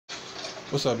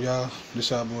What's up, y'all? This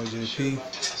y'all boy JP.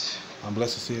 I'm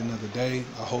blessed to see another day.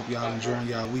 I hope y'all enjoying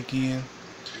y'all weekend.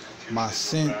 My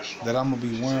scent that I'm gonna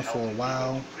be wearing for a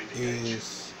while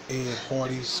is Ed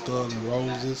Hardy Skull and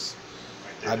Roses.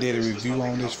 I did a review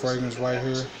on this fragrance right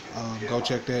here. Go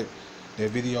check that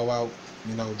video out.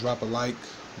 You know, drop a like,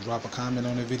 drop a comment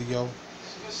on the video.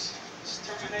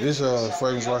 This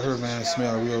fragrance right here, man,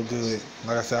 smell real good.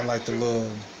 Like I said, I like the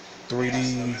little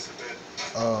 3D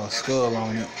skull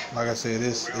on it. Like I said,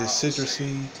 it's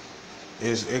citrusy.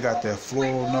 It got that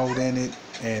floral note in it,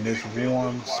 and it's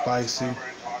warm, spicy,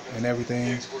 and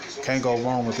everything. Can't go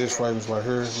wrong with this fragrance right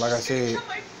here. Like I said,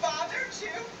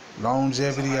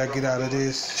 longevity I get out of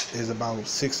this is about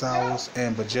 6 hours,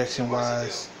 and projection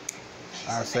wise,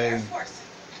 I say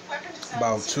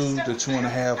about 2 to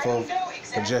 2.5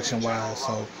 of projection wise.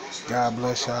 So God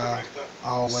bless y'all.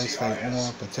 Always stay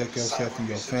on, protect yourself and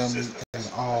your family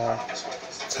at all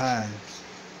times.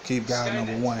 Keep God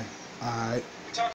number one. Alright.